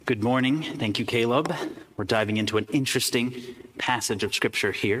Good morning. Thank you, Caleb. We're diving into an interesting passage of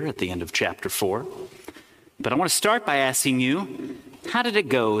Scripture here at the end of chapter 4. But I want to start by asking you, how did it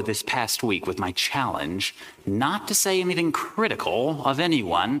go this past week with my challenge not to say anything critical of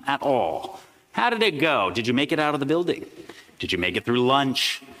anyone at all? How did it go? Did you make it out of the building? Did you make it through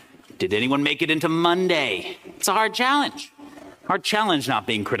lunch? Did anyone make it into Monday? It's a hard challenge. Hard challenge not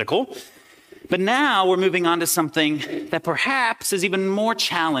being critical. But now we're moving on to something that perhaps is even more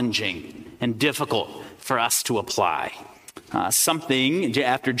challenging and difficult for us to apply. Something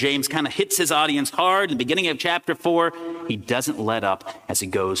after James kind of hits his audience hard in the beginning of chapter 4, he doesn't let up as he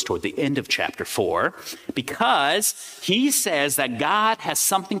goes toward the end of chapter 4, because he says that God has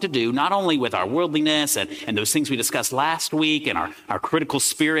something to do not only with our worldliness and those things we discussed last week and our critical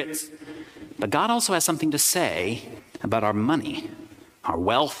spirits, but God also has something to say about our money, our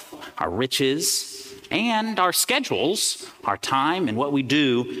wealth, our riches, and our schedules, our time, and what we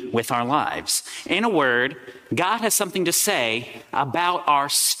do with our lives. In a word, God has something to say about our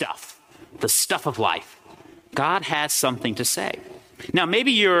stuff, the stuff of life. God has something to say. Now,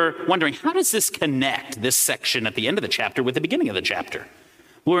 maybe you're wondering, how does this connect, this section at the end of the chapter, with the beginning of the chapter?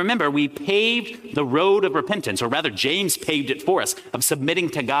 Well, remember, we paved the road of repentance, or rather, James paved it for us, of submitting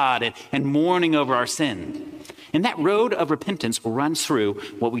to God and mourning over our sin. And that road of repentance runs through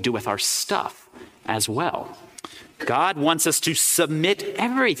what we do with our stuff as well. God wants us to submit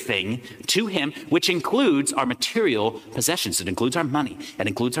everything to Him, which includes our material possessions. It includes our money. It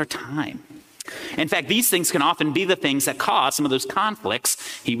includes our time. In fact, these things can often be the things that cause some of those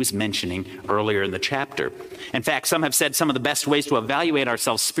conflicts he was mentioning earlier in the chapter. In fact, some have said some of the best ways to evaluate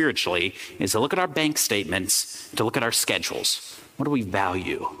ourselves spiritually is to look at our bank statements, to look at our schedules. What do we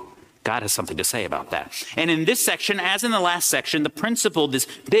value? God has something to say about that. And in this section, as in the last section, the principle, this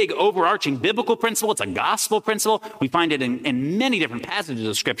big overarching biblical principle, it's a gospel principle. We find it in many different passages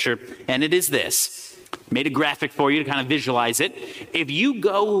of Scripture, and it is this. Made a graphic for you to kind of visualize it. If you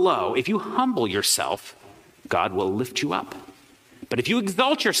go low, if you humble yourself, God will lift you up. But if you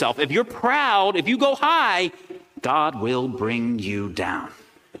exalt yourself, if you're proud, if you go high, God will bring you down.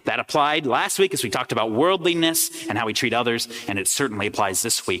 That applied last week as we talked about worldliness and how we treat others, and it certainly applies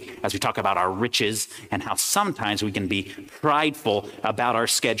this week as we talk about our riches and how sometimes we can be prideful about our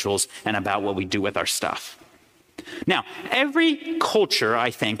schedules and about what we do with our stuff. Now, every culture,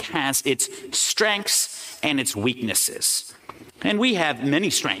 I think, has its strengths and its weaknesses. And we have many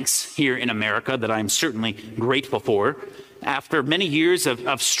strengths here in America that I'm certainly grateful for. After many years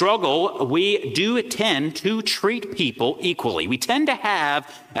of struggle, we do tend to treat people equally. We tend to have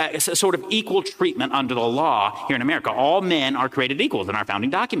a sort of equal treatment under the law here in America. All men are created equal in our founding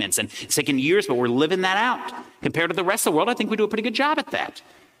documents. And it's taken years, but we're living that out. Compared to the rest of the world, I think we do a pretty good job at that.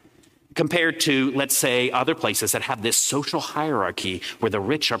 Compared to, let's say, other places that have this social hierarchy where the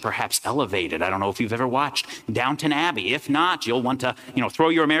rich are perhaps elevated. I don't know if you've ever watched Downton Abbey. If not, you'll want to, throw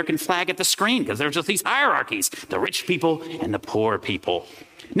your American flag at the screen because there's just these hierarchies, the rich people and the poor people.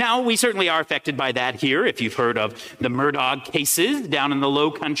 Now, we certainly are affected by that here. If you've heard of the Murdoch cases down in the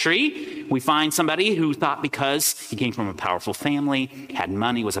Low Country, we find somebody who thought because he came from a powerful family, had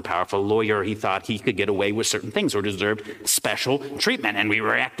money, was a powerful lawyer, he thought he could get away with certain things or deserved special treatment. And we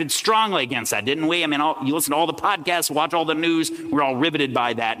reacted strongly against that, didn't we? I mean, you listen to all the podcasts, watch all the news, we're all riveted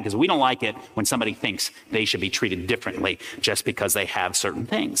by that because we don't like it when somebody thinks they should be treated differently just because they have certain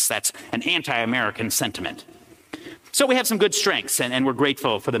things. That's an anti-American sentiment. So we have some good strengths, and we're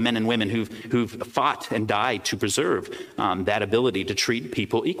grateful for the men and women who've fought and died to preserve that ability to treat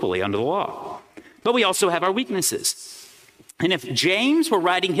people equally under the law. But we also have our weaknesses. And if James were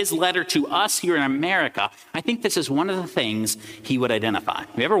writing his letter to us here in America, I think this is one of the things he would identify.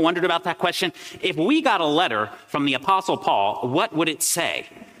 Have you ever wondered about that question? If we got a letter from the Apostle Paul, what would it say?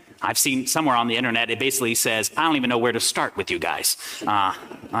 I've seen somewhere on the internet, it basically says, I don't even know where to start with you guys.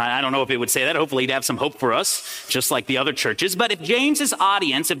 I don't know if it would say that. Hopefully he'd have some hope for us, just like the other churches. But if James's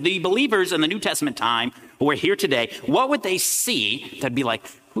audience, if the believers in the New Testament time who are here today, what would they see that'd be like,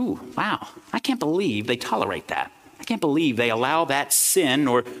 ooh, wow, I can't believe they tolerate that. I can't believe they allow that sin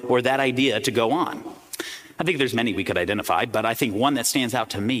or that idea to go on. I think there's many we could identify, but I think one that stands out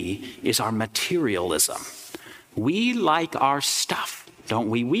to me is our materialism. We like our stuff. Don't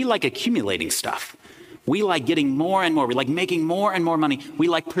we? We like accumulating stuff. We like getting more and more. We like making more and more money. We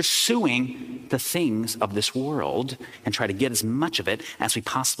like pursuing the things of this world and try to get as much of it as we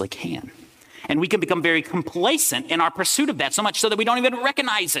possibly can. And we can become very complacent in our pursuit of that, so much so that we don't even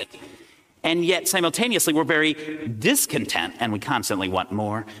recognize it. And yet, simultaneously, we're very discontent and we constantly want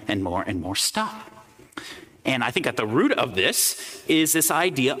more and more and more stuff. And I think at the root of this is this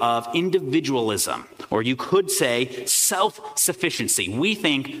idea of individualism, or you could say self-sufficiency. We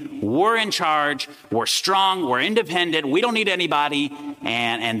think we're in charge, we're strong, we're independent, we don't need anybody,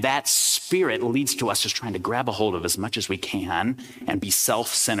 and that spirit leads to us just trying to grab a hold of as much as we can and be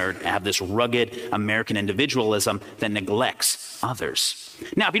self-centered, have this rugged American individualism that neglects others.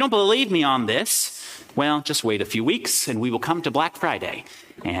 Now, if you don't believe me on this, well, just wait a few weeks and we will come to Black Friday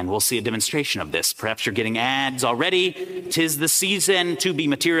and we'll see a demonstration of this. Perhaps you're getting ads already. 'Tis the season to be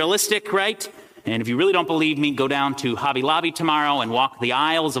materialistic, right? And if you really don't believe me, go down to Hobby Lobby tomorrow and walk the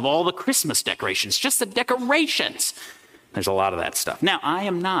aisles of all the Christmas decorations, just the decorations. There's a lot of that stuff. Now, I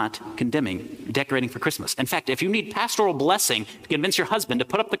am not condemning decorating for Christmas. In fact, if you need pastoral blessing to convince your husband to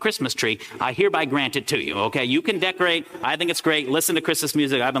put up the Christmas tree, I hereby grant it to you, okay? You can decorate. I think it's great. Listen to Christmas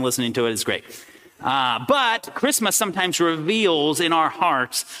music. I've been listening to it. It's great. But Christmas sometimes reveals in our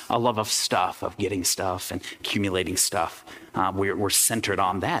hearts a love of stuff, of getting stuff and accumulating stuff. We're centered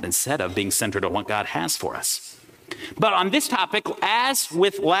on that instead of being centered on what God has for us. But on this topic, as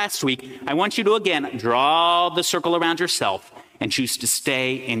with last week, I want you to again draw the circle around yourself and choose to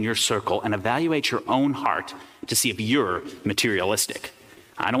stay in your circle and evaluate your own heart to see if you're materialistic.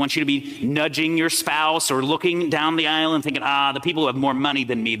 I don't want you to be nudging your spouse or looking down the aisle and thinking, the people who have more money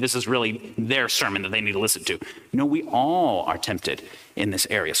than me, this is really their sermon that they need to listen to. No, we all are tempted in this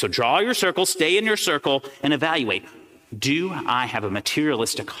area. So draw your circle, stay in your circle, and evaluate. Do I have a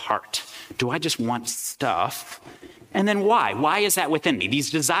materialistic heart? Do I just want stuff? And then why? Why is that within me?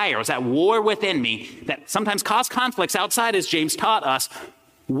 These desires, that war within me that sometimes cause conflicts outside, as James taught us.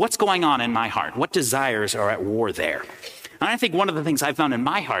 What's going on in my heart? What desires are at war there? And I think one of the things I've found in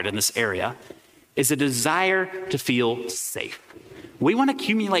my heart in this area is a desire to feel safe. We want to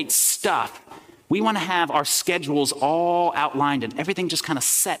accumulate stuff. We want to have our schedules all outlined and everything just kind of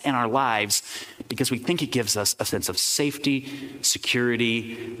set in our lives because we think it gives us a sense of safety,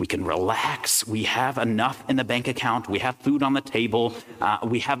 security. We can relax. We have enough in the bank account. We have food on the table.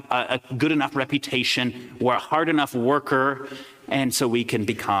 We have a good enough reputation. We're a hard enough worker. And so we can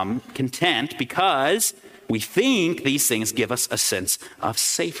become content because we think these things give us a sense of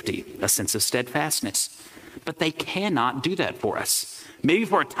safety, a sense of steadfastness. But they cannot do that for us. Maybe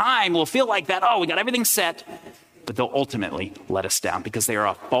for a time we'll feel like that, we got everything set, but they'll ultimately let us down because they are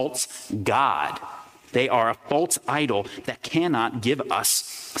a false god. They are a false idol that cannot give us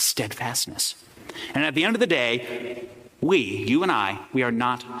steadfastness. And at the end of the day, you and I, we are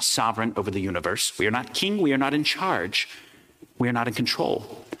not sovereign over the universe. We are not king. We are not in charge. We are not in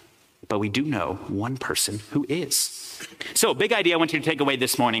control. But we do know one person who is. So, big idea I want you to take away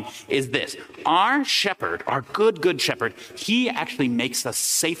this morning is this. Our shepherd, our good shepherd, he actually makes us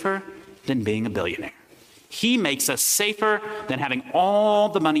safer than being a billionaire. He makes us safer than having all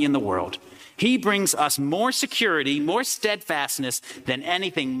the money in the world. He brings us more security, more steadfastness than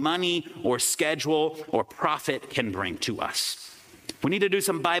anything money or schedule or profit can bring to us. We need to do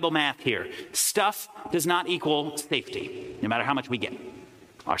some Bible math here. Stuff does not equal safety, no matter how much we get.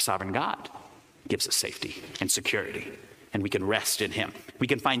 Our sovereign God gives us safety and security, and we can rest in him. We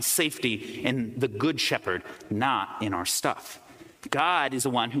can find safety in the good shepherd, not in our stuff. God is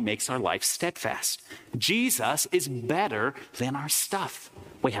the one who makes our life steadfast. Jesus is better than our stuff.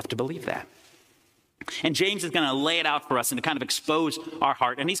 We have to believe that. And James is going to lay it out for us and to kind of expose our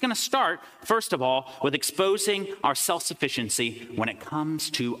heart. And he's going to start, first of all, with exposing our self-sufficiency when it comes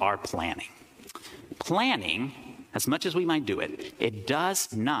to our planning. Planning, as much as we might do it, it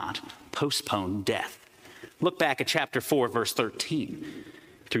does not postpone death. Look back at chapter 4, verse 13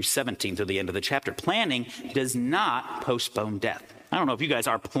 through 17 to the end of the chapter. Planning does not postpone death. I don't know if you guys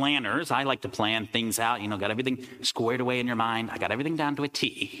are planners. I like to plan things out, got everything squared away in your mind. I got everything down to a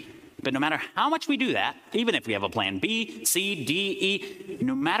T. But no matter how much we do that, even if we have a plan B, C, D, E,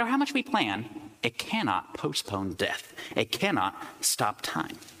 no matter how much we plan, it cannot postpone death. It cannot stop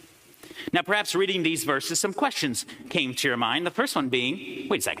time. Now, perhaps reading these verses, some questions came to your mind. The first one being,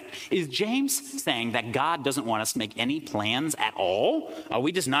 wait a second, is James saying that God doesn't want us to make any plans at all? Are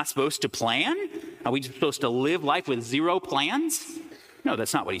we just not supposed to plan? Are we just supposed to live life with zero plans? No,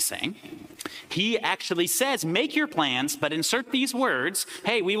 that's not what he's saying. He actually says, make your plans, but insert these words,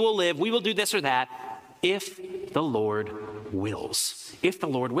 hey, we will live, we will do this or that, if the Lord wills. If the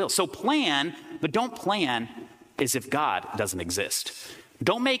Lord wills. So plan, but don't plan as if God doesn't exist.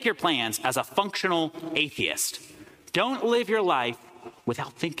 Don't make your plans as a functional atheist. Don't live your life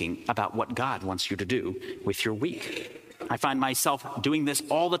without thinking about what God wants you to do with your week. I find myself doing this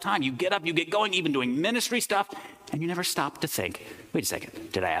all the time. You get up, you get going, even doing ministry stuff, and you never stop to think, wait a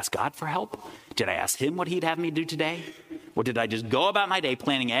second, did I ask God for help? Did I ask him what he'd have me do today? Or did I just go about my day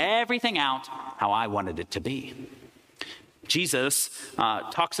planning everything out how I wanted it to be. Jesus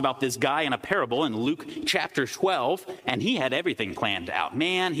talks about this guy in a parable in Luke chapter 12, and he had everything planned out.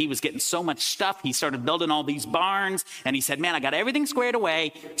 Man, he was getting so much stuff. He started building all these barns, and he said, man, I got everything squared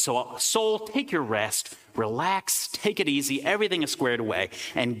away. So soul, take your rest, relax, take it easy. Everything is squared away.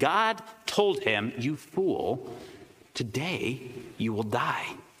 And God told him, you fool, today you will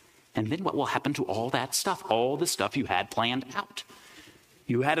die. And then what will happen to all that stuff, all the stuff you had planned out?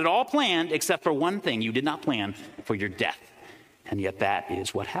 You had it all planned except for one thing. You did not plan for your death. And yet that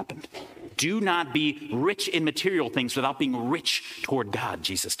is what happened. Do not be rich in material things without being rich toward God,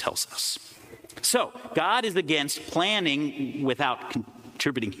 Jesus tells us. So God is against planning without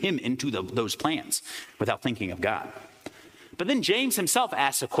contributing him into those plans, without thinking of God. But then James himself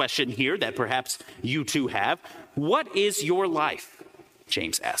asks a question here that perhaps you too have. What is your life?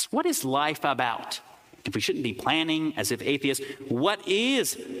 James asks. What is life about? If we shouldn't be planning as if atheists, what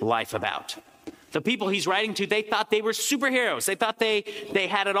is life about? The people he's writing to, they thought they were superheroes. They thought they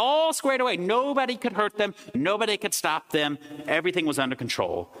had it all squared away. Nobody could hurt them. Nobody could stop them. Everything was under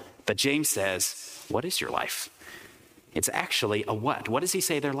control. But James says, what is your life? It's actually a what? What does he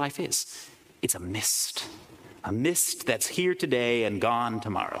say their life is? It's a mist that's here today and gone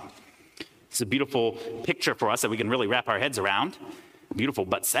tomorrow. It's a beautiful picture for us that we can really wrap our heads around. Beautiful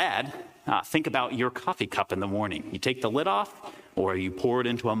but sad. Think about your coffee cup in the morning. You take the lid off, or you pour it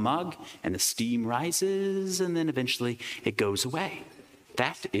into a mug, and the steam rises, and then eventually it goes away.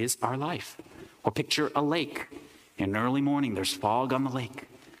 That is our life. Or picture a lake. In the early morning, there's fog on the lake,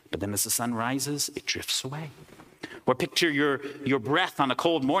 but then as the sun rises, it drifts away. Or picture your breath on a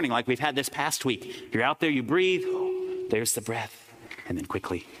cold morning like we've had this past week. You're out there, you breathe, there's the breath, and then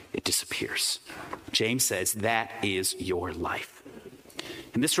quickly it disappears. James says that is your life.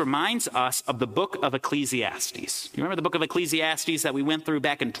 And this reminds us of the book of Ecclesiastes. You remember the book of Ecclesiastes that we went through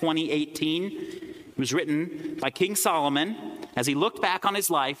back in 2018? It was written by King Solomon as he looked back on his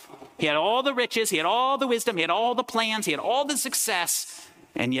life. He had all the riches, he had all the wisdom, he had all the plans, he had all the success,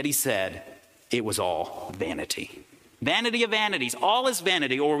 and yet he said it was all vanity. Vanity of vanities. All is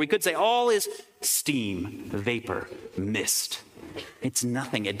vanity, or we could say all is steam, vapor, mist. It's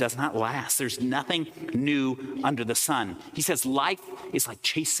nothing. It does not last. There's nothing new under the sun. He says life is like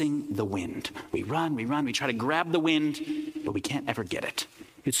chasing the wind. We run, we try to grab the wind, but we can't ever get it.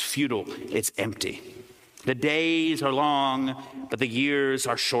 It's futile. It's empty. The days are long, but the years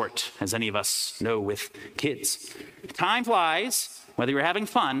are short, as any of us know with kids. Time flies, whether you're having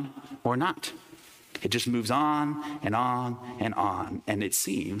fun or not. It just moves on and on and on, and it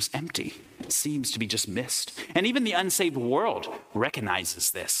seems empty. It seems to be just mist. And even the unsaved world recognizes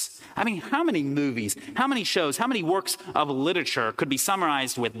this. I mean, how many movies, how many shows, how many works of literature could be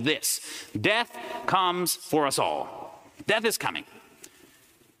summarized with this? Death comes for us all. Death is coming.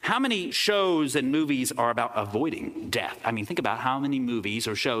 How many shows and movies are about avoiding death? I mean, think about how many movies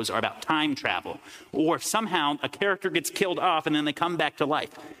or shows are about time travel, or if somehow a character gets killed off and then they come back to life.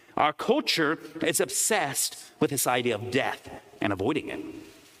 Our culture is obsessed with this idea of death and avoiding it.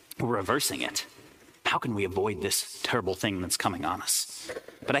 We're reversing it. How can we avoid this terrible thing that's coming on us?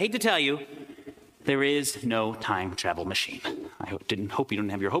 But I hate to tell you, there is no time travel machine. I hope you don't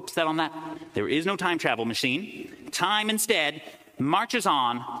have your hopes set on that. There is no time travel machine. Time instead marches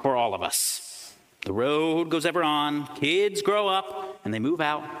on for all of us. The road goes ever on. Kids grow up and they move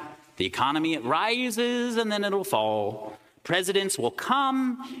out. The economy, it rises and then it'll fall. Presidents will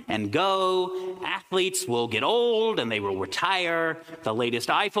come and go. Athletes will get old and they will retire. The latest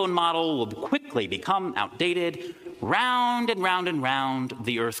iPhone model will quickly become outdated. Round and round and round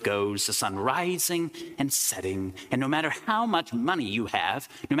the earth goes, the sun rising and setting. And no matter how much money you have,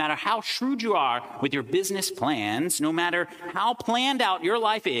 no matter how shrewd you are with your business plans, no matter how planned out your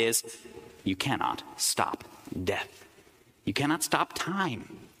life is, you cannot stop death. You cannot stop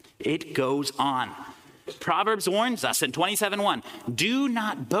time. It goes on. Proverbs warns us in 27:1, do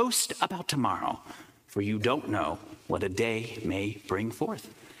not boast about tomorrow, for you don't know what a day may bring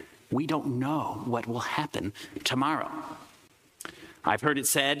forth. We don't know what will happen tomorrow. I've heard it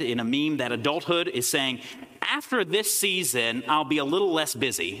said in a meme that adulthood is saying, after this season, I'll be a little less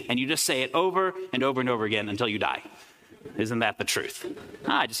busy. And you just say it over and over and over again until you die. Isn't that the truth?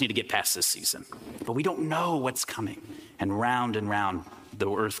 I just need to get past this season. But we don't know what's coming. And round the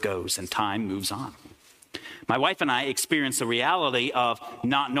earth goes and time moves on. My wife and I experienced the reality of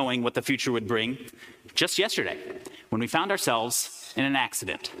not knowing what the future would bring just yesterday when we found ourselves in an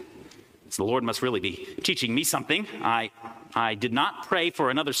accident. So the Lord must really be teaching me something. I did not pray for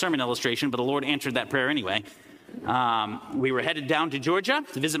another sermon illustration, but the Lord answered that prayer anyway. We were headed down to Georgia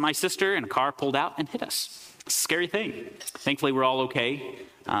to visit my sister, and a car pulled out and hit us. Scary thing. Thankfully, we're all okay.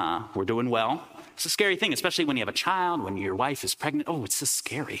 We're doing well. It's a scary thing, especially when you have a child, when your wife is pregnant. Oh, it's just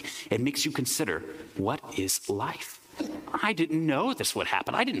scary. It makes you consider, what is life? I didn't know this would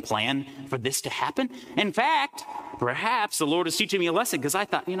happen. I didn't plan for this to happen. In fact, perhaps the Lord is teaching me a lesson because I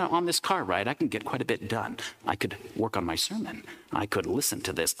thought, on this car ride, I can get quite a bit done. I could work on my sermon. I could listen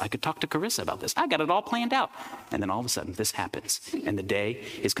to this. I could talk to Carissa about this. I got it all planned out. And then all of a sudden this happens and the day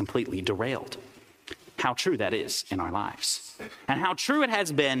is completely derailed. How true that is in our lives. And how true it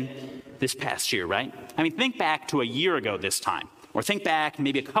has been this past year, right? I mean, think back to a year ago this time. Or think back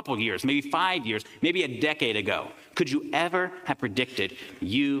maybe a couple years, maybe 5 years, maybe a decade ago. Could you ever have predicted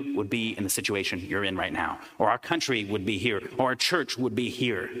you would be in the situation you're in right now? Or our country would be here, or our church would be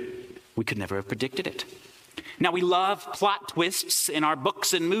here? We could never have predicted it. Now, we love plot twists in our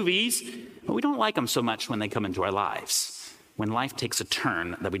books and movies, but we don't like them so much when they come into our lives, when life takes a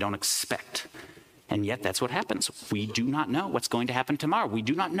turn that we don't expect. And yet that's what happens. We do not know what's going to happen tomorrow. We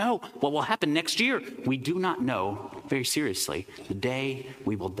do not know what will happen next year. We do not know, very seriously, the day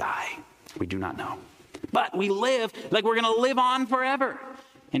we will die. We do not know. But we live like we're going to live on forever.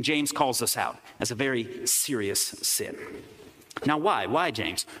 And James calls us out as a very serious sin. Now, why? Why,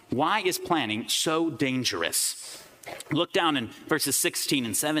 James? Why is planning so dangerous? Look down in verses 16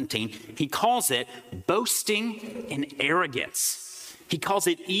 and 17. He calls it boasting and arrogance. He calls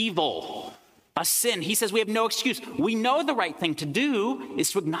it evil. A sin. He says we have no excuse. We know the right thing to do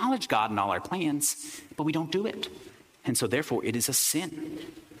is to acknowledge God in all our plans, but we don't do it. And so therefore it is a sin.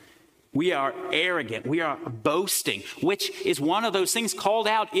 We are arrogant. We are boasting, which is one of those things called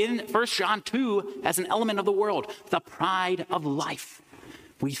out in 1 John 2 as an element of the world, the pride of life.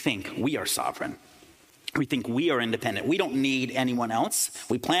 We think we are sovereign. We think we are independent. We don't need anyone else.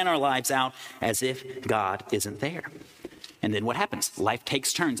 We plan our lives out as if God isn't there. And then what happens? Life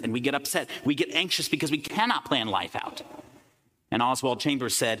takes turns and we get upset. We get anxious because we cannot plan life out. And Oswald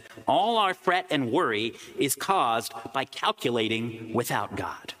Chambers said, all our fret and worry is caused by calculating without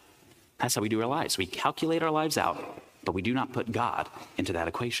God. That's how we do our lives. We calculate our lives out, but we do not put God into that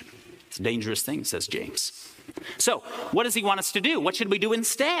equation. It's a dangerous thing, says James. So what does he want us to do? What should we do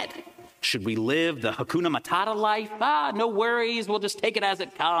instead? Should we live the Hakuna Matata life? No worries. We'll just take it as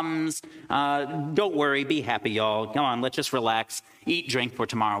it comes. Don't worry. Be happy, y'all. Come on, let's just relax. Eat, drink, for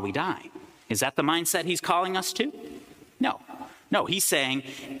tomorrow we die. Is that the mindset he's calling us to? No, he's saying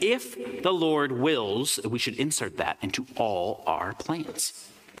if the Lord wills, we should insert that into all our plans.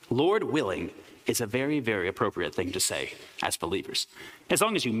 Lord willing is a very, very appropriate thing to say as believers. As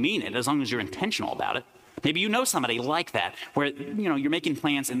long as you mean it, as long as you're intentional about it. Maybe you know somebody like that, where you're making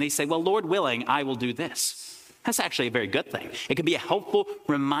plans and they say, well, Lord willing, I will do this. That's actually a very good thing. It can be a helpful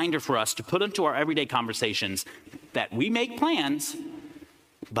reminder for us to put into our everyday conversations that we make plans,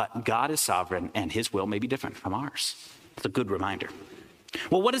 but God is sovereign and his will may be different from ours. It's a good reminder.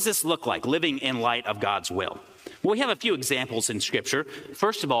 Well, what does this look like, living in light of God's will? Well, we have a few examples in Scripture.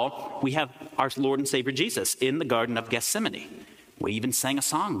 First of all, we have our Lord and Savior Jesus in the Garden of Gethsemane. We even sang a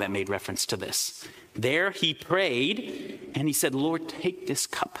song that made reference to this. There he prayed and he said, Lord, take this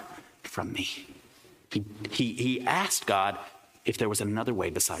cup from me. He asked God if there was another way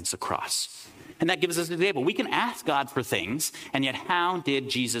besides the cross. And that gives us an example. We can ask God for things, and yet how did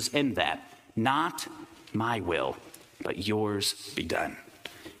Jesus end that? Not my will, but yours be done.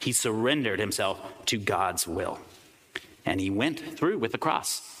 He surrendered himself to God's will. And he went through with the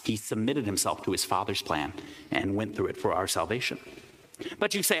cross. He submitted himself to his Father's plan and went through it for our salvation.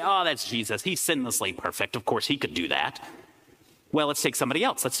 But you say, oh, that's Jesus. He's sinlessly perfect. Of course, he could do that. Well, let's take somebody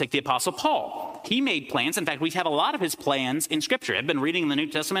else. Let's take the Apostle Paul. He made plans. In fact, we have a lot of his plans in Scripture. I've been reading the New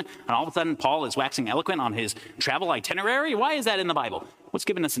Testament, and all of a sudden, Paul is waxing eloquent on his travel itinerary. Why is that in the Bible? Well, it's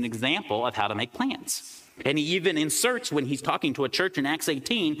given us an example of how to make plans. And he even inserts, when he's talking to a church in Acts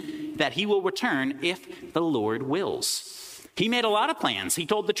 18, that he will return if the Lord wills. He made a lot of plans. He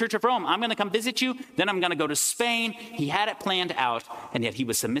told the Church of Rome, I'm going to come visit you, then I'm going to go to Spain. He had it planned out, and yet he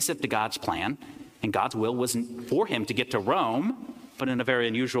was submissive to God's plan. And God's will wasn't for him to get to Rome, but in a very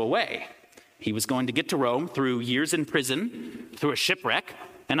unusual way. He was going to get to Rome through years in prison, through a shipwreck,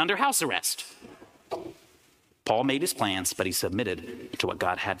 and under house arrest. Paul made his plans, but he submitted to what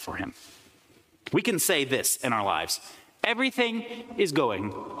God had for him. We can say this in our lives. Everything is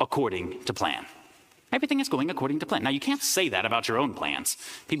going according to plan. Everything is going according to plan. Now, you can't say that about your own plans.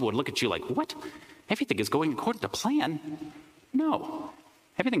 People would look at you like, what? Everything is going according to plan? No.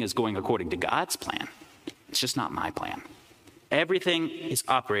 Everything is going according to God's plan. It's just not my plan. Everything is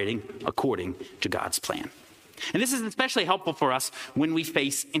operating according to God's plan. And this is especially helpful for us when we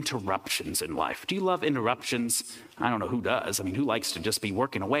face interruptions in life. Do you love interruptions? I don't know who does. I mean, who likes to just be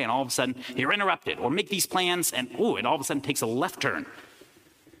working away and all of a sudden you're interrupted, or make these plans and it all of a sudden takes a left turn.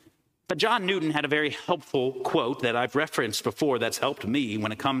 But John Newton had a very helpful quote that I've referenced before that's helped me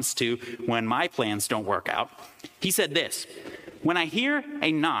when it comes to when my plans don't work out. He said this: "When I hear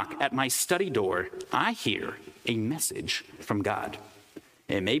a knock at my study door, I hear a message from God.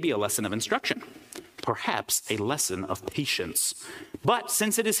 It may be a lesson of instruction, perhaps a lesson of patience. But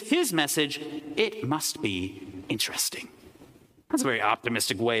since it is his message, it must be interesting." That's a very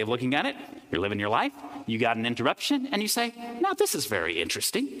optimistic way of looking at it. You're living your life, you got an interruption, and you say, "Now this is very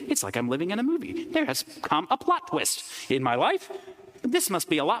interesting. It's like I'm living in a movie. There has come a plot twist in my life. This must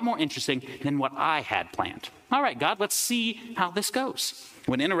be a lot more interesting than what I had planned. All right, God, let's see how this goes."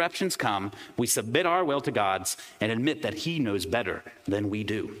 When interruptions come, we submit our will to God's and admit that he knows better than we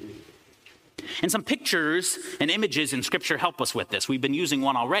do. And some pictures and images in Scripture help us with this. We've been using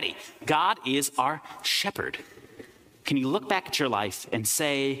one already. God is our shepherd. Can you look back at your life and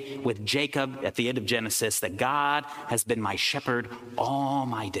say with Jacob at the end of Genesis that God has been my shepherd all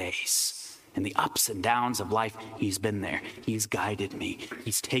my days? In the ups and downs of life, he's been there. He's guided me.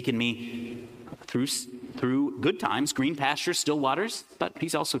 He's taken me through good times, green pastures, still waters, but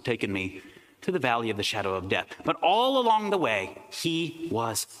he's also taken me to the valley of the shadow of death. But all along the way, he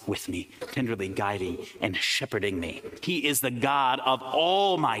was with me, tenderly guiding and shepherding me. He is the God of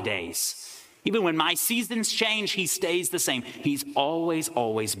all my days. Even when my seasons change, he stays the same. He's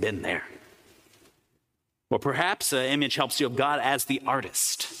always been there. Or perhaps an image helps you of God as the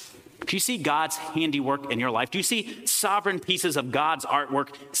artist. Do you see God's handiwork in your life? Do you see sovereign pieces of God's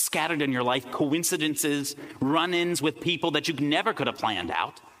artwork scattered in your life, coincidences, run-ins with people that you never could have planned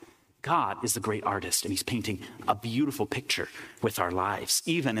out? God is the great artist, and he's painting a beautiful picture with our lives,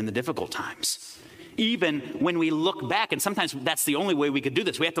 even in the difficult times. Even when we look back, and sometimes that's the only way we could do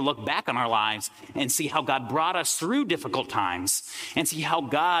this. We have to look back on our lives and see how God brought us through difficult times and see how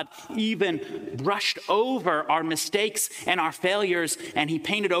God even brushed over our mistakes and our failures, and he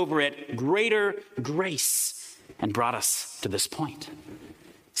painted over it greater grace and brought us to this point.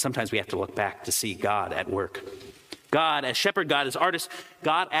 Sometimes we have to look back to see God at work. God as shepherd, God as artist,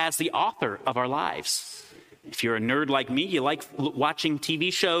 God as the author of our lives. If you're a nerd like me, you like watching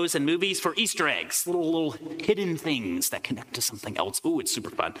TV shows and movies for Easter eggs, little hidden things that connect to something else. Ooh, it's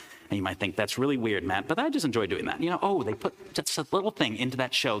super fun. And you might think, that's really weird, Matt, but I just enjoy doing that. They put just a little thing into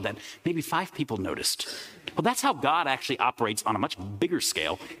that show that maybe 5 people noticed. Well, that's how God actually operates on a much bigger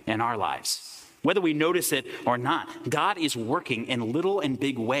scale in our lives. Whether we notice it or not, God is working in little and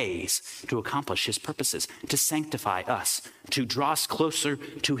big ways to accomplish his purposes, to sanctify us, to draw us closer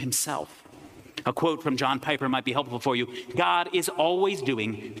to himself. A quote from John Piper might be helpful for you. God is always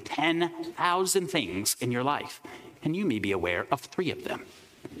doing 10,000 things in your life, and you may be aware of 3 of them.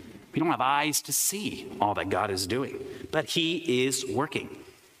 We don't have eyes to see all that God is doing, but he is working.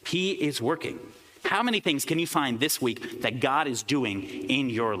 He is working. How many things can you find this week that God is doing in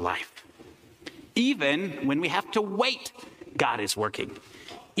your life? Even when we have to wait, God is working.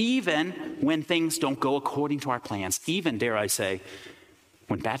 Even when things don't go according to our plans, even, dare I say,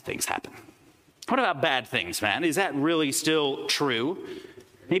 when bad things happen. What about bad things, man? Is that really still true?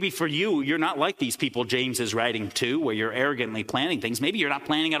 Maybe for you, you're not like these people James is writing to, where you're arrogantly planning things. Maybe you're not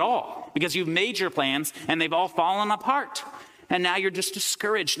planning at all because you've made your plans and they've all fallen apart. And now you're just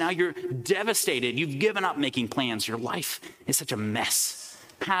discouraged. Now you're devastated. You've given up making plans. Your life is such a mess.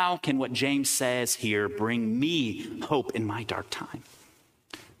 How can what James says here bring me hope in my dark time?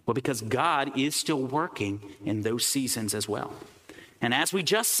 Well, because God is still working in those seasons as well. And as we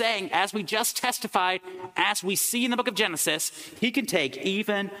just sang, as we just testified, as we see in the book of Genesis, he can take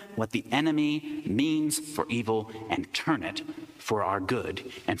even what the enemy means for evil and turn it for our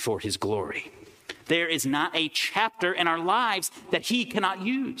good and for his glory. There is not a chapter in our lives that he cannot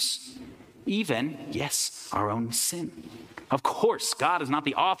use. Even, yes, our own sin. Of course, God is not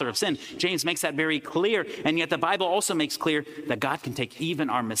the author of sin. James makes that very clear. And yet the Bible also makes clear that God can take even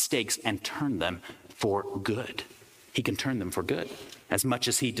our mistakes and turn them for good. He can turn them for good, as much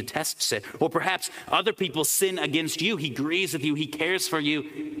as he detests it. Or perhaps other people sin against you. He grieves with you. He cares for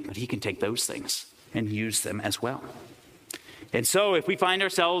you. But he can take those things and use them as well. And so if we find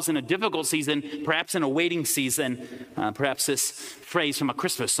ourselves in a difficult season, perhaps in a waiting season, perhaps this phrase from a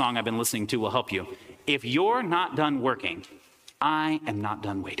Christmas song I've been listening to will help you. If you're not done working, I am not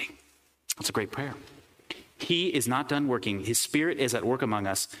done waiting. That's a great prayer. He is not done working. His Spirit is at work among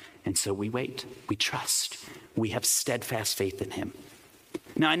us. And so we wait. We trust. We have steadfast faith in him.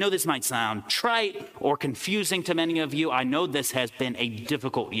 Now, I know this might sound trite or confusing to many of you. I know this has been a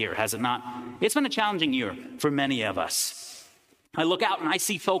difficult year, has it not? It's been a challenging year for many of us. I look out and I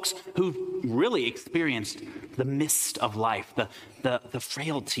see folks who've really experienced the mist of life, the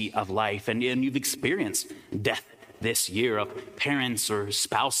frailty of life, and you've experienced death this year of parents or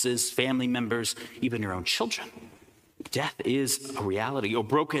spouses, family members, even your own children. Death is a reality, or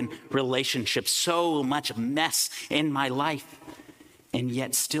broken relationships, so much mess in my life. And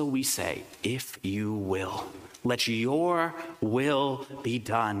yet still we say, if you will, let your will be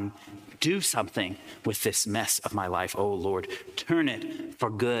done. Do something with this mess of my life, oh Lord. Turn it for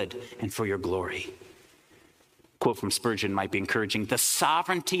good and for your glory. Quote from Spurgeon might be encouraging. The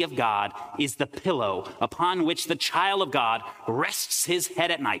sovereignty of God is the pillow upon which the child of God rests his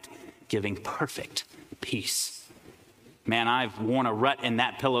head at night, giving perfect peace. Man, I've worn a rut in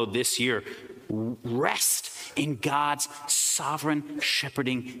that pillow this year. Rest in God's sovereign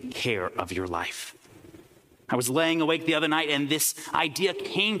shepherding care of your life. I was laying awake the other night, and this idea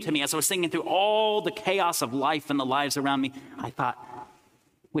came to me as I was thinking through all the chaos of life and the lives around me. I thought,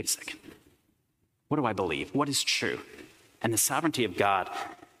 wait a second. What do I believe? What is true? And the sovereignty of God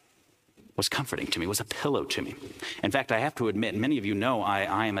was comforting to me, was a pillow to me. In fact, I have to admit, many of you know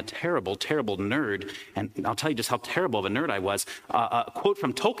I am a terrible, terrible nerd, and I'll tell you just how terrible of a nerd I was. A quote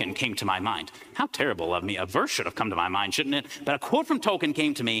from Tolkien came to my mind. How terrible of me. A verse should have come to my mind, shouldn't it? But a quote from Tolkien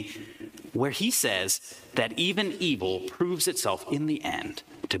came to me where he says that even evil proves itself in the end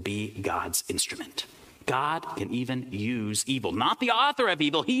to be God's instrument. God can even use evil. Not the author of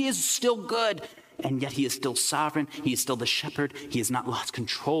evil. He is still good. And yet he is still sovereign. He is still the shepherd. He has not lost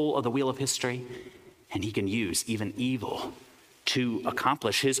control of the wheel of history. And he can use even evil to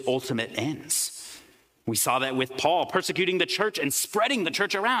accomplish his ultimate ends. We saw that with Paul persecuting the church and spreading the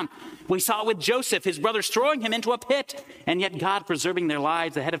church around. We saw it with Joseph, his brothers throwing him into a pit, and yet God preserving their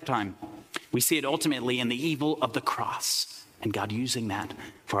lives ahead of time. We see it ultimately in the evil of the cross, and God using that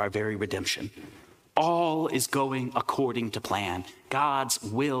for our very redemption. All is going according to plan. God's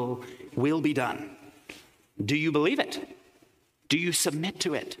will be done. Do you believe it? Do you submit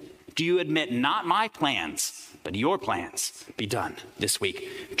to it? Do you admit, not my plans, but your plans be done this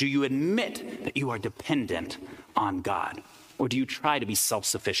week? Do you admit that you are dependent on God? Or do you try to be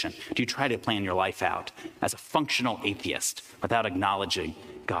self-sufficient? Do you try to plan your life out as a functional atheist without acknowledging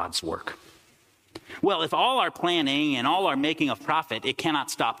God's work? Well, if all our planning and all our making of profit, it cannot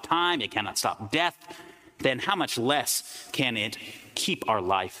stop time, it cannot stop death, then how much less can it keep our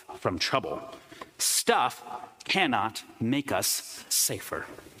life from trouble? Stuff cannot make us safer.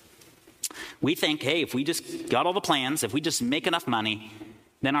 We think, hey, if we just got all the plans, if we just make enough money,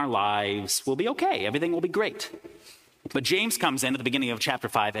 then our lives will be okay. Everything will be great. But James comes in at the beginning of chapter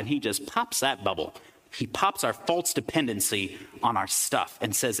 5, and he just pops that bubble. He pops our false dependency on our stuff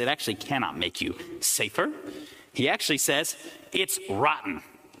and says it actually cannot make you safer. He actually says it's rotten.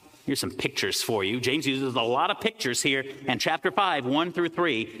 Here's some pictures for you. James uses a lot of pictures here in chapter 5, 1 through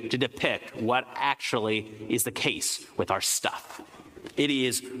 3, to depict what actually is the case with our stuff. It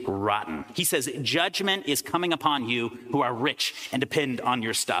is rotten. He says judgment is coming upon you who are rich and depend on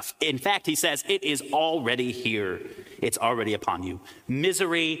your stuff. In fact, he says it is already here. It's already upon you.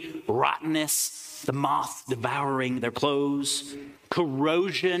 Misery, rottenness, the moth devouring their clothes,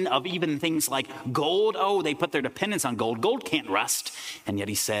 corrosion of even things like gold. Oh, they put their dependence on gold. Gold can't rust. And yet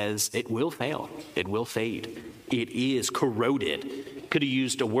he says it will fail. It will fade. It is corroded. Could have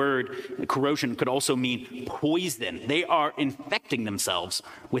used a word. Corrosion could also mean poison. They are infecting themselves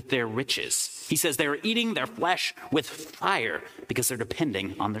with their riches. He says they're eating their flesh with fire because they're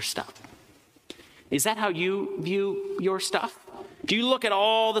depending on their stuff. Is that how you view your stuff? Do you look at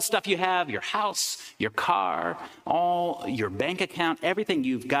all the stuff you have, your house, your car, all your bank account, everything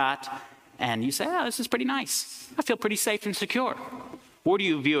you've got, and you say, oh, this is pretty nice. I feel pretty safe and secure. Or do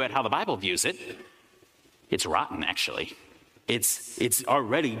you view it how the Bible views it? It's rotten, actually. It's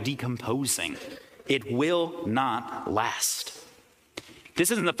already decomposing. It will not last. This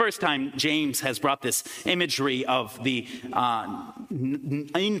isn't the first time James has brought this imagery of the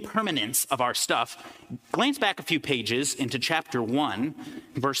impermanence of our stuff. Glance back a few pages into chapter 1,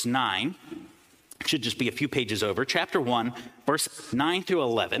 verse 9. It should just be a few pages over. Chapter 1, verse 9 through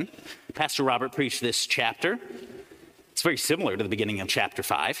 11. Pastor Robert preached this chapter. It's very similar to the beginning of chapter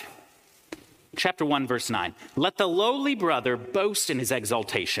 5. Chapter 1, verse 9. Let the lowly brother boast in his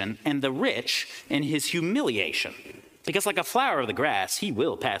exaltation, and the rich in his humiliation. Because like a flower of the grass, he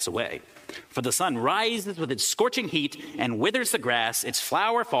will pass away. For the sun rises with its scorching heat and withers the grass, its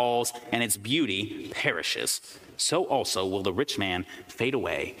flower falls, and its beauty perishes. So also will the rich man fade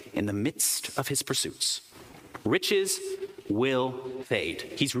away in the midst of his pursuits. Riches will fade.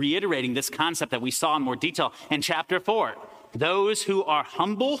 He's reiterating this concept that we saw in more detail in chapter 4. Those who are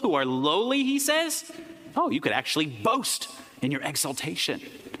humble, who are lowly, he says, oh, you could actually boast in your exaltation.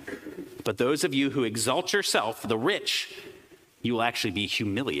 But those of you who exalt yourself, the rich, You will actually be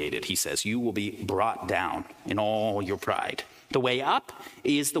humiliated, he says. You will be brought down in all your pride. The way up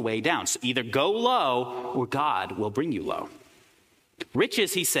is the way down. So either go low or God will bring you low.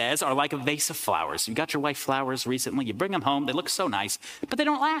 Riches, he says, are like a vase of flowers. You got your wife flowers recently. You bring them home. They look so nice, but they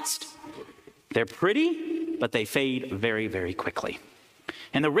don't last. They're pretty, but they fade very, very quickly.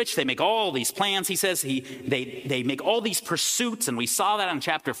 And the rich, they make all these plans. He says they make all these pursuits, and we saw that in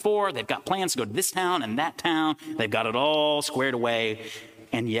chapter 4. They've got plans to go to this town and that town. They've got it all squared away.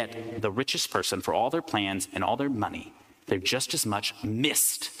 And yet the richest person, for all their plans and all their money, they're just as much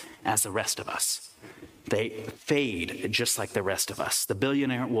missed as the rest of us. They fade just like the rest of us. The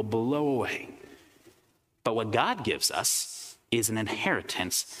billionaire will blow away. But what God gives us is an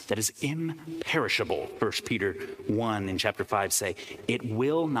inheritance that is imperishable. 1 Peter 1 in chapter 5 say, it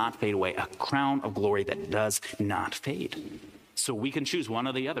will not fade away, a crown of glory that does not fade. So we can choose one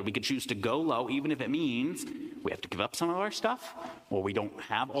or the other. We can choose to go low, even if it means we have to give up some of our stuff, or we don't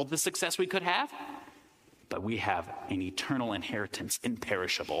have all the success we could have. But we have an eternal inheritance,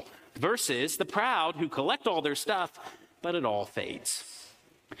 imperishable, versus the proud who collect all their stuff, but it all fades.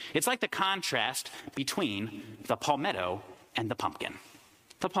 It's like the contrast between the palmetto and the pumpkin.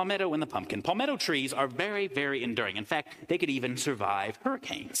 The palmetto and the pumpkin. Palmetto trees are very, very enduring. In fact, they could even survive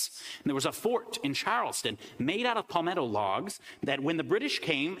hurricanes. And there was a fort in Charleston made out of palmetto logs that when the British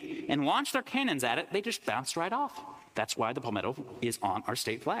came and launched their cannons at it, they just bounced right off. That's why the palmetto is on our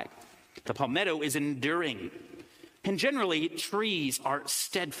state flag. The palmetto is enduring. And generally, trees are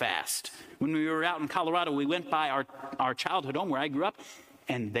steadfast. When we were out in Colorado, we went by our childhood home where I grew up,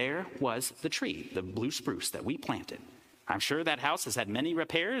 and there was the tree, the blue spruce that we planted. I'm sure that house has had many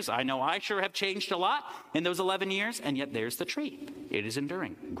repairs. I know I sure have changed a lot in those 11 years, and yet there's the tree. It is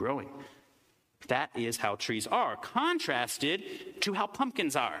enduring, growing. That is how trees are, contrasted to how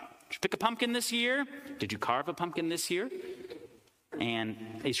pumpkins are. Did you pick a pumpkin this year? Did you carve a pumpkin this year? And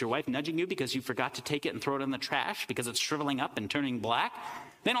is your wife nudging you because you forgot to take it and throw it in the trash because it's shriveling up and turning black?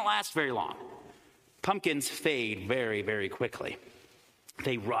 They don't last very long. Pumpkins fade very, very quickly.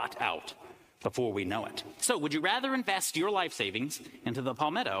 They rot out before we know it. So would you rather invest your life savings into the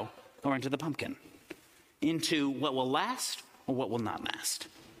palmetto or into the pumpkin? Into what will last or what will not last?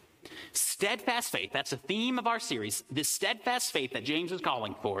 Steadfast faith, that's the theme of our series. This steadfast faith that James is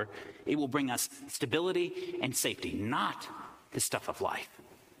calling for, it will bring us stability and safety, not the stuff of life.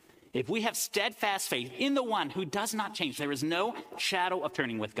 If we have steadfast faith in the one who does not change, there is no shadow of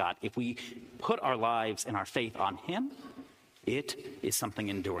turning with God. If we put our lives and our faith on him, it is something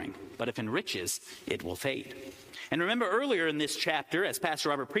enduring. But if in riches, it will fade. And remember earlier in this chapter, as Pastor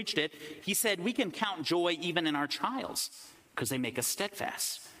Robert preached it, he said we can count joy even in our trials because they make us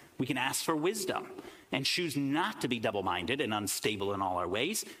steadfast. We can ask for wisdom and choose not to be double-minded and unstable in all our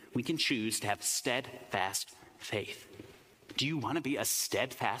ways. We can choose to have steadfast faith. Do you want to be a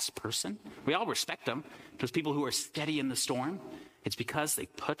steadfast person? We all respect them. Those people who are steady in the storm, it's because they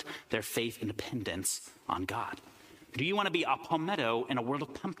put their faith and dependence on God. Do you want to be a palmetto in a world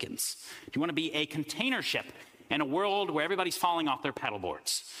of pumpkins? Do you want to be a container ship in a world where everybody's falling off their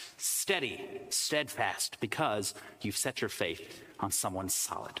paddleboards? Steady, steadfast, because you've set your faith on someone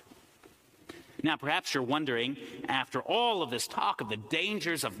solid. Now, perhaps you're wondering, after all of this talk of the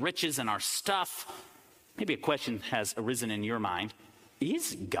dangers of riches and our stuff, maybe a question has arisen in your mind.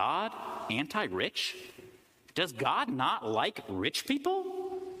 Is God anti-rich? Does God not like rich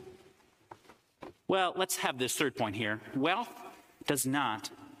people? Well, let's have this third point here. Wealth does not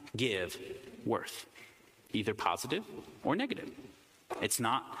give worth, either positive or negative. It's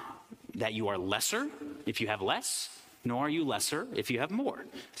not that you are lesser if you have less, nor are you lesser if you have more.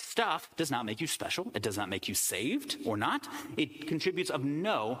 Stuff does not make you special. It does not make you saved or not. It contributes of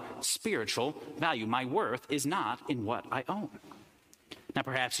no spiritual value. My worth is not in what I own. Now,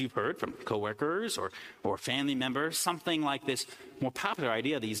 perhaps you've heard from coworkers or family members something like this more popular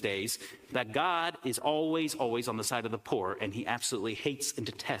idea these days that God is always, always on the side of the poor, and he absolutely hates and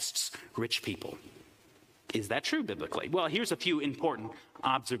detests rich people. Is that true biblically? Well, here's a few important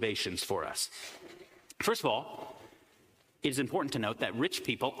observations for us. First of all, it is important to note that rich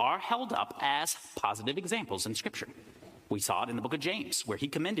people are held up as positive examples in Scripture. We saw it in the book of James, where he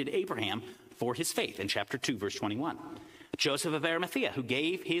commended Abraham for his faith in chapter 2, verse 21. Joseph of Arimathea, who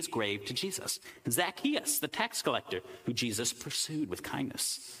gave his grave to Jesus. Zacchaeus, the tax collector, who Jesus pursued with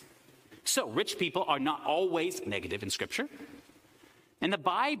kindness. So rich people are not always negative in Scripture. And the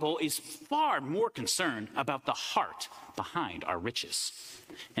Bible is far more concerned about the heart behind our riches.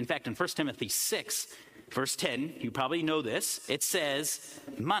 In fact, in 1 Timothy 6, verse 10, you probably know this, it says,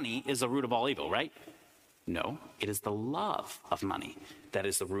 money is the root of all evil, right? No, it is the love of money that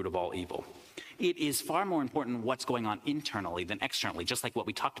is the root of all evil. It is far more important what's going on internally than externally, just like what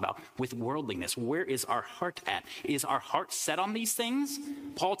we talked about with worldliness. Where is our heart at? Is our heart set on these things?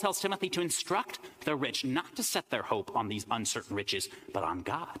 Paul tells Timothy to instruct the rich not to set their hope on these uncertain riches, but on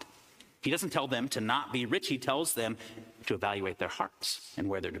God. He doesn't tell them to not be rich. He tells them to evaluate their hearts and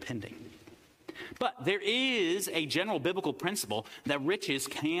where they're depending. But there is a general biblical principle that riches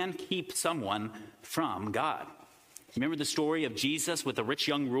can keep someone from God. Remember the story of Jesus with the rich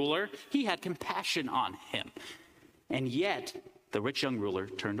young ruler? He had compassion on him. And yet, the rich young ruler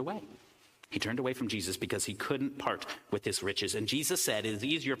turned away. He turned away from Jesus because he couldn't part with his riches. And Jesus said it is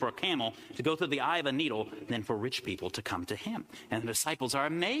easier for a camel to go through the eye of a needle than for rich people to come to him. And the disciples are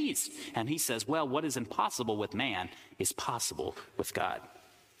amazed. And he says, well, what is impossible with man is possible with God.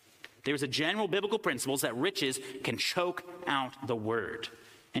 There's a general biblical principle that riches can choke out the word.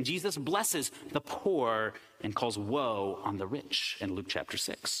 And Jesus blesses the poor and calls woe on the rich in Luke chapter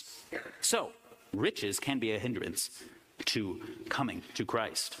 6. So, riches can be a hindrance to coming to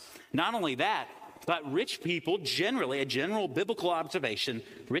Christ. Not only that, but rich people, generally, a general biblical observation,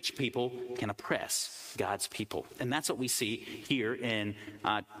 rich people can oppress God's people. And that's what we see here in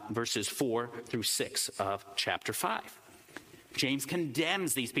verses 4 through 6 of chapter 5. James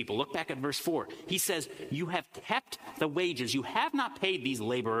condemns these people. Look back at verse 4. He says, you have kept the wages. You have not paid these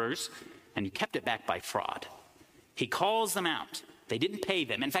laborers, and you kept it back by fraud. He calls them out. They didn't pay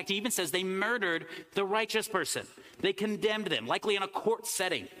them. In fact, he even says they murdered the righteous person. They condemned them, likely in a court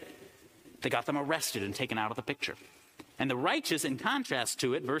setting. They got them arrested and taken out of the picture. And the righteous, in contrast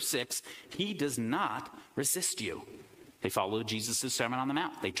to it, verse 6, he does not resist you. They followed Jesus' Sermon on the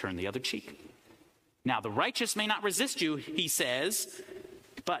Mount. They turned the other cheek. Now, the righteous may not resist you, he says,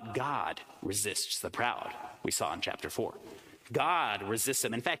 but God resists the proud, we saw in chapter 4. God resists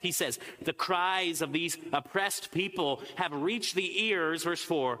them. In fact, he says, the cries of these oppressed people have reached the ears, verse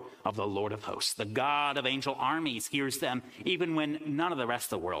 4, of the Lord of hosts. The God of angel armies hears them, even when none of the rest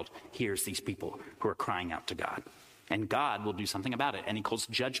of the world hears these people who are crying out to God. And God will do something about it, and he calls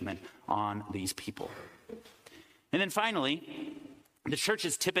judgment on these people. And then finally, the church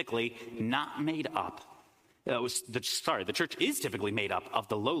is typically not made up. The church is typically made up of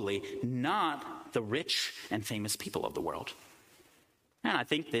the lowly, not the rich and famous people of the world. And I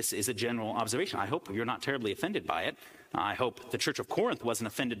think this is a general observation. I hope you're not terribly offended by it. I hope the church of Corinth wasn't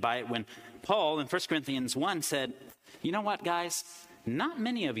offended by it when Paul in 1 Corinthians 1 said, you know what, guys? Not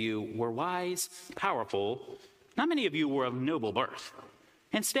many of you were wise, powerful. Not many of you were of noble birth.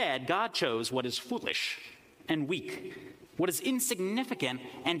 Instead, God chose what is foolish and weak, what is insignificant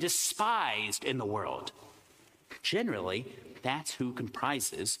and despised in the world. Generally, that's who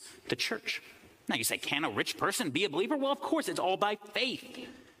comprises the church. Now you say, can a rich person be a believer? Well, of course, it's all by faith.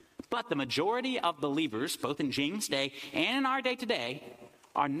 But the majority of believers, both in James' day and in our day today,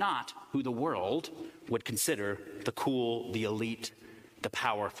 are not who the world would consider the cool, the elite, the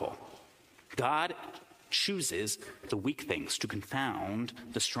powerful. God chooses the weak things to confound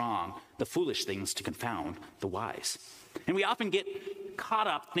the strong, the foolish things to confound the wise. And we often get caught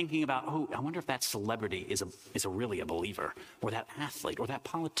up thinking about, oh, I wonder if that celebrity is really a believer, or that athlete, or that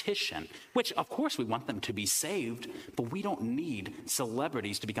politician, which of course we want them to be saved, but we don't need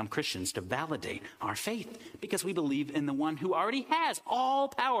celebrities to become Christians to validate our faith, because we believe in the one who already has all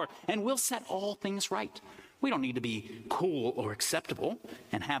power and will set all things right. We don't need to be cool or acceptable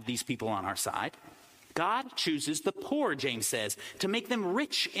and have these people on our side. God chooses the poor, James says, to make them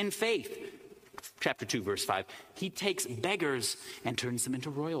rich in faith. Chapter 2, verse 5. He takes beggars and turns them into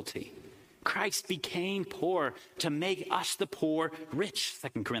royalty. Christ became poor to make us the poor rich,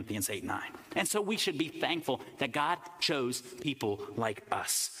 2 Corinthians 8:9. And so we should be thankful that God chose people like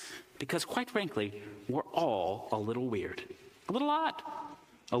us. Because quite frankly, we're all a little weird, a little odd,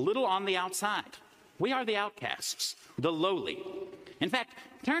 a little on the outside. We are the outcasts, the lowly. In fact,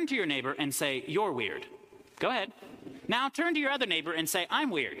 turn to your neighbor and say, you're weird. Go ahead. Now turn to your other neighbor and say, I'm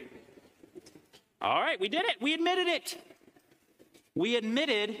weird. All right, we did it. We admitted it. We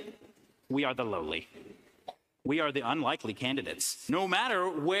admitted we are the lowly. We are the unlikely candidates. No matter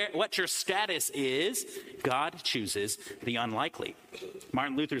what your status is, God chooses the unlikely.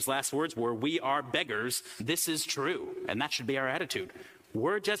 Martin Luther's last words were, we are beggars. This is true. And that should be our attitude.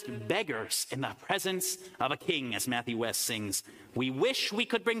 We're just beggars in the presence of a king, as Matthew West sings. We wish we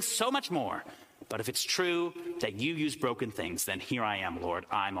could bring so much more. But if it's true that you use broken things, then here I am, Lord.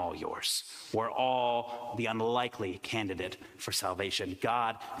 I'm all yours. We're all the unlikely candidate for salvation.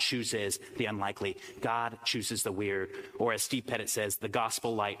 God chooses the unlikely. God chooses the weird. Or as Steve Pettit says, the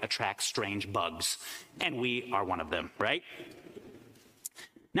gospel light attracts strange bugs. And we are one of them, right?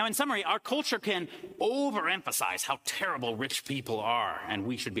 Now, in summary, our culture can overemphasize how terrible rich people are, and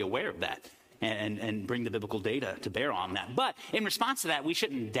we should be aware of that and bring the biblical data to bear on that. But in response to that, we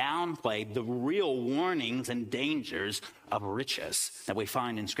shouldn't downplay the real warnings and dangers of riches that we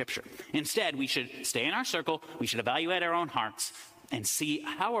find in Scripture. Instead, we should stay in our circle, we should evaluate our own hearts, and see,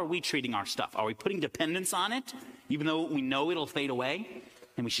 how are we treating our stuff? Are we putting dependence on it, even though we know it'll fade away?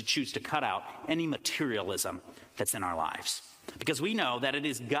 And we should choose to cut out any materialism that's in our lives. Because we know that it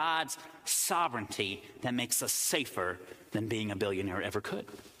is God's sovereignty that makes us safer than being a billionaire ever could.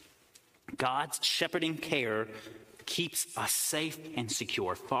 God's shepherding care keeps us safe and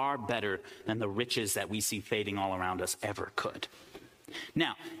secure, far better than the riches that we see fading all around us ever could.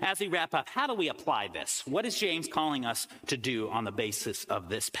 Now, as we wrap up, how do we apply this? What is James calling us to do on the basis of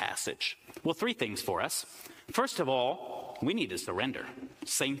this passage? Well, 3 things for us. First of all, we need to surrender.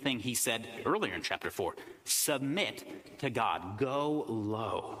 Same thing he said earlier in chapter 4. Submit to God. Go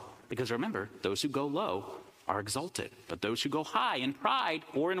low. Because remember, those who go low are exalted. But those who go high in pride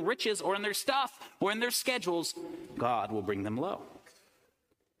or in riches or in their stuff or in their schedules, God will bring them low.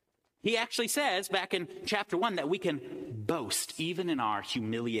 He actually says back in chapter 1 that we can boast even in our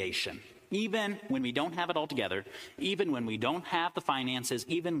humiliation, even when we don't have it all together, even when we don't have the finances,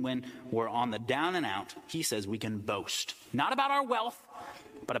 even when we're on the down and out. He says we can boast, not about our wealth,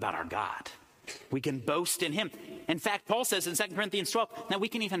 but about our God. We can boast in him. In fact, Paul says in 2 Corinthians 12 that we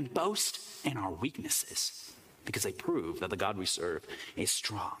can even boast in our weaknesses because they prove that the God we serve is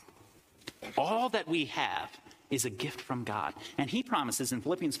strong. All that we have is a gift from God. And he promises in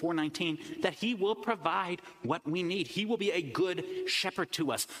Philippians 4:19 that he will provide what we need. He will be a good shepherd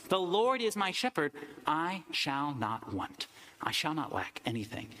to us. The Lord is my shepherd. I shall not want. I shall not lack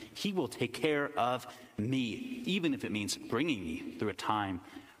anything. He will take care of me, even if it means bringing me through a time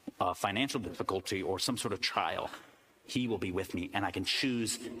of financial difficulty or some sort of trial. He will be with me, and I can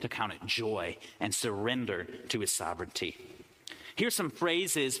choose to count it joy and surrender to his sovereignty. Here's some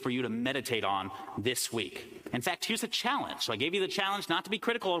phrases for you to meditate on this week. In fact, here's a challenge. So I gave you the challenge not to be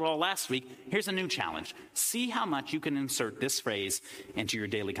critical at all last week. Here's a new challenge. See how much you can insert this phrase into your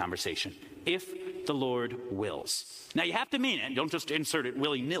daily conversation. If the Lord wills. Now, you have to mean it. Don't just insert it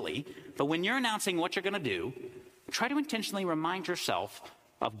willy-nilly. But when you're announcing what you're going to do, try to intentionally remind yourself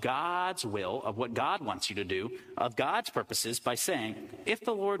of God's will, of what God wants you to do, of God's purposes by saying, if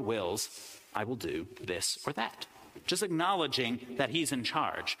the Lord wills, I will do this or that. Just acknowledging that he's in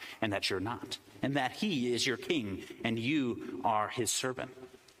charge and that you're not, and that he is your king and you are his servant.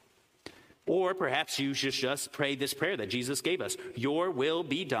 Or perhaps you should just pray this prayer that Jesus gave us. Your will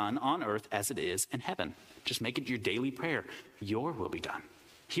be done on earth as it is in heaven. Just make it your daily prayer. Your will be done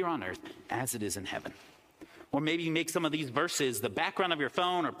here on earth as it is in heaven. Or maybe make some of these verses the background of your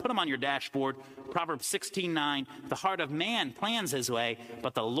phone or put them on your dashboard. Proverbs 16:9, the heart of man plans his way,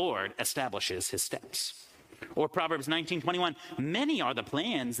 but the Lord establishes his steps. Or Proverbs 19:21, many are the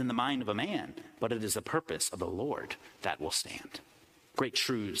plans in the mind of a man, but it is the purpose of the Lord that will stand. Great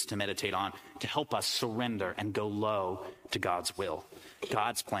truths to meditate on to help us surrender and go low to God's will,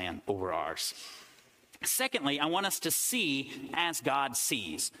 God's plan over ours. Secondly, I want us to see as God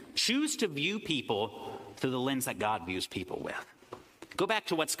sees. Choose to view people through the lens that God views people with. Go back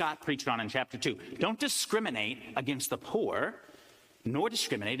to what Scott preached on in chapter 2. Don't discriminate against the poor, nor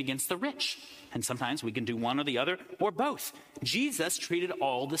discriminate against the rich. And sometimes we can do one or the other or both. Jesus treated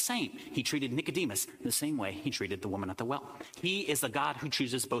all the same. He treated Nicodemus the same way he treated the woman at the well. He is the God who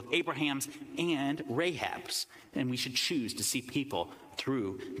chooses both Abraham's and Rahab's. And we should choose to see people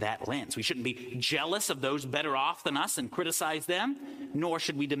through that lens. We shouldn't be jealous of those better off than us and criticize them, nor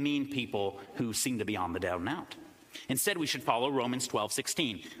should we demean people who seem to be on the down and out. Instead, we should follow Romans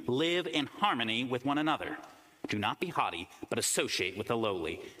 12:16. Live in harmony with one another. Do not be haughty, but associate with the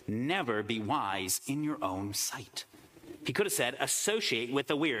lowly. Never be wise in your own sight. He could have said, associate with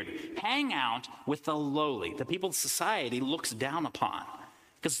the weird. Hang out with the lowly, the people society looks down upon.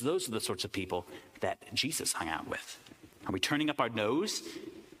 Because those are the sorts of people that Jesus hung out with. Are we turning up our nose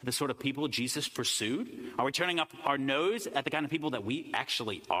at the sort of people Jesus pursued? Are we turning up our nose at the kind of people that we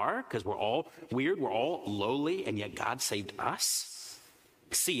actually are? Because we're all weird, we're all lowly, and yet God saved us?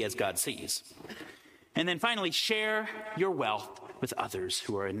 See as God sees. And then finally, share your wealth with others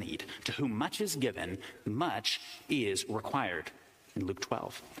who are in need. To whom much is given, much is required. In Luke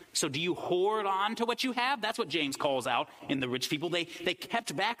 12. So do you hoard on to what you have? That's what James calls out in the rich people. They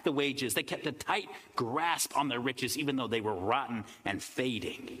kept back the wages. They kept a tight grasp on their riches, even though they were rotten and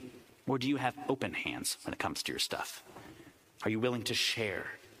fading. Or do you have open hands when it comes to your stuff? Are you willing to share?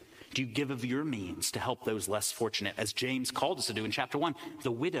 Do you give of your means to help those less fortunate, as James called us to do in chapter 1,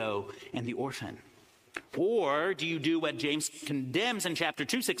 the widow and the orphan? Or do you do what James condemns in chapter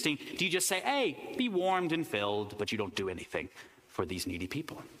 2:16? Do you just say, hey, be warmed and filled, but you don't do anything for these needy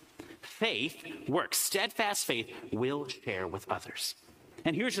people? Faith works. Steadfast faith will share with others.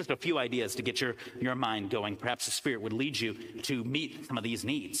 And here's just a few ideas to get your mind going. Perhaps the Spirit would lead you to meet some of these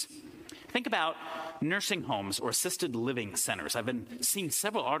needs. Think about nursing homes or assisted living centers. I've been seeing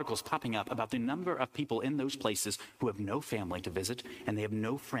several articles popping up about the number of people in those places who have no family to visit and they have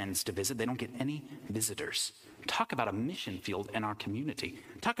no friends to visit. They don't get any visitors. Talk about a mission field in our community.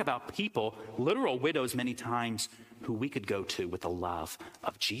 Talk about people, literal widows many times, who we could go to with the love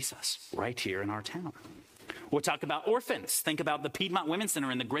of Jesus right here in our town. We'll talk about orphans. Think about the Piedmont Women's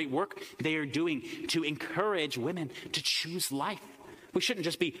Center and the great work they are doing to encourage women to choose life. We shouldn't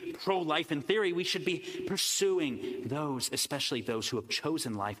just be pro-life in theory. We should be pursuing those, especially those who have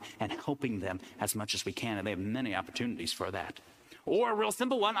chosen life, and helping them as much as we can. And they have many opportunities for that. Or a real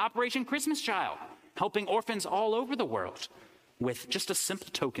simple one, Operation Christmas Child, helping orphans all over the world with just a simple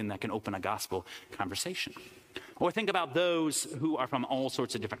token that can open a gospel conversation. Or think about those who are from all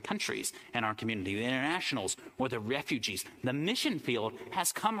sorts of different countries in our community, the internationals or the refugees. The mission field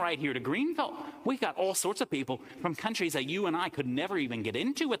has come right here to Greenville. We've got all sorts of people from countries that you and I could never even get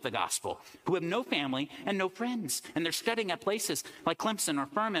into with the gospel, who have no family and no friends. And they're studying at places like Clemson or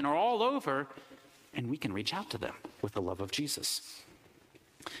Furman or all over, and we can reach out to them with the love of Jesus.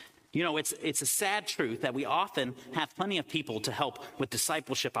 You know, it's a sad truth that we often have plenty of people to help with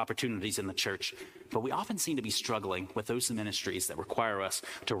discipleship opportunities in the church, but we often seem to be struggling with those ministries that require us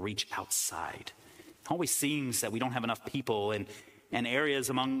to reach outside. It always seems that we don't have enough people in areas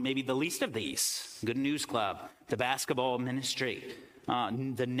among maybe the least of these. Good News Club, the basketball ministry,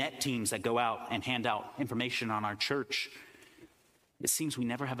 the net teams that go out and hand out information on our church. It seems we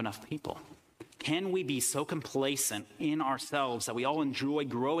never have enough people. Can we be so complacent in ourselves that we all enjoy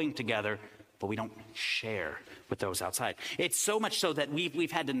growing together, but we don't share with those outside? It's so much so that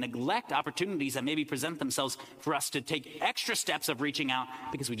we've had to neglect opportunities that maybe present themselves for us to take extra steps of reaching out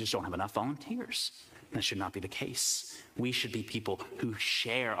because we just don't have enough volunteers. That should not be the case. We should be people who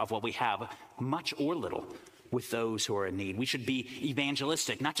share of what we have, much or little, with those who are in need. We should be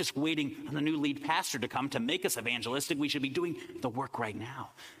evangelistic, not just waiting on the new lead pastor to come to make us evangelistic. We should be doing the work right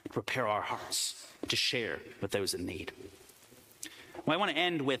now to prepare our hearts to share with those in need. Well, I want to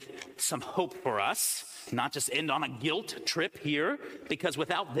end with some hope for us, not just end on a guilt trip here, because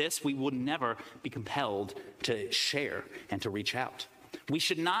without this, we would never be compelled to share and to reach out. We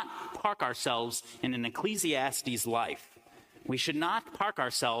should not park ourselves in an Ecclesiastes life. We should not park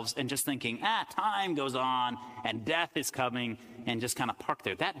ourselves in just thinking, time goes on and death is coming, and just kind of park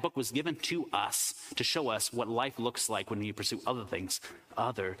there. That book was given to us to show us what life looks like when we pursue other things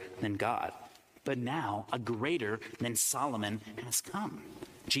other than God. But now a greater than Solomon has come,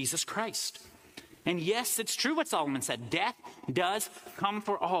 Jesus Christ. And yes, it's true what Solomon said. Death does come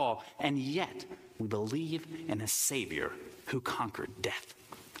for all. And yet we believe in a Savior who conquered death.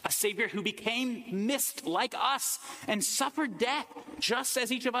 A Savior who became mist like us and suffered death just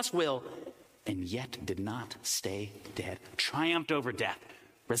as each of us will, and yet did not stay dead, triumphed over death,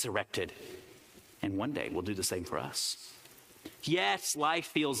 resurrected, and one day will do the same for us. Yes, life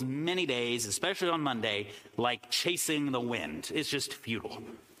feels many days, especially on Monday, like chasing the wind. It's just futile.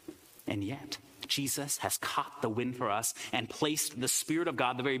 And yet, Jesus has caught the wind for us and placed the Spirit of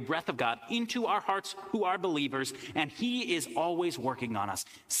God, the very breath of God, into our hearts who are believers, and He is always working on us,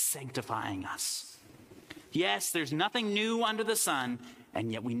 sanctifying us. Yes, there's nothing new under the sun,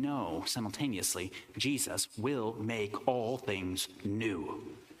 and yet we know simultaneously Jesus will make all things new.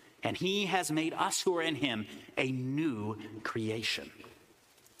 And He has made us who are in Him a new creation.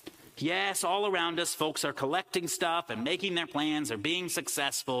 Yes, all around us, folks are collecting stuff and making their plans or being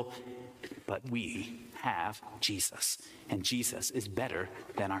successful. But we have Jesus, and Jesus is better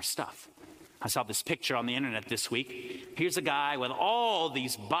than our stuff. I saw this picture on the internet this week. Here's a guy with all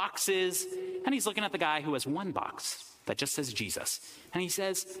these boxes, and he's looking at the guy who has one box that just says Jesus. And he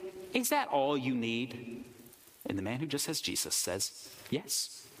says, "Is that all you need?" And the man who just says Jesus says,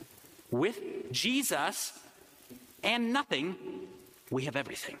 "Yes. With Jesus and nothing, we have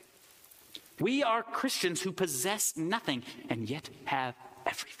everything." We are Christians who possess nothing and yet have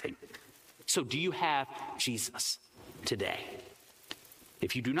everything. So do you have Jesus today?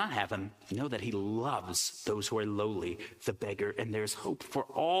 If you do not have Him, know that He loves those who are lowly, the beggar, and there's hope for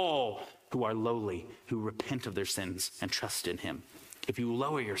all who are lowly, who repent of their sins and trust in Him. If you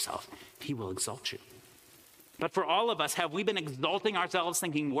lower yourself, He will exalt you. But for all of us, have we been exalting ourselves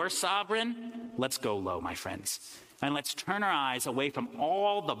thinking we're sovereign? Let's go low, my friends. And let's turn our eyes away from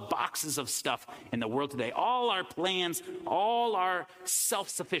all the boxes of stuff in the world today, all our plans, all our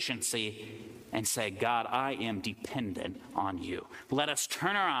self-sufficiency, and say, God, I am dependent on you. Let us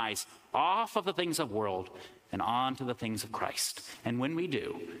turn our eyes off of the things of world and on to the things of Christ. And when we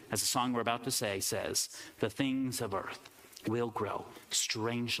do, as the song we're about to say says, the things of earth will grow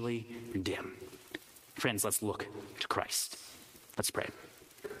strangely dim. Friends, let's look to Christ. Let's pray.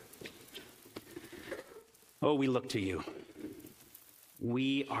 Oh, we look to you.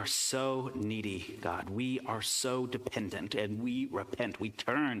 We are so needy, God. We are so dependent, and we repent. We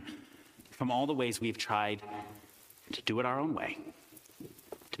turn from all the ways we've tried to do it our own way,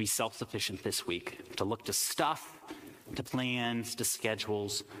 to be self-sufficient this week, to look to stuff, to plans, to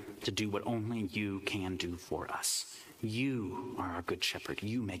schedules, to do what only you can do for us. You are our good shepherd.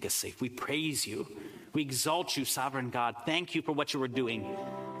 You make us safe. We praise you. We exalt you, sovereign God. Thank you for what you are doing.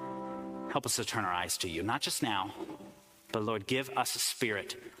 Help us to turn our eyes to you, not just now, but Lord, give us a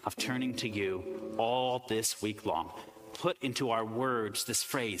spirit of turning to you all this week long. Put into our words this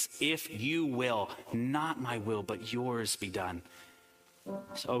phrase, if you will, not my will, but yours be done.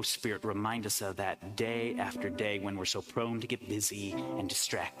 So, Spirit, remind us of that day after day when we're so prone to get busy and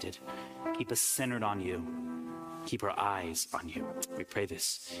distracted. Keep us centered on you. Keep our eyes on you. We pray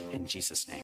this in Jesus' name.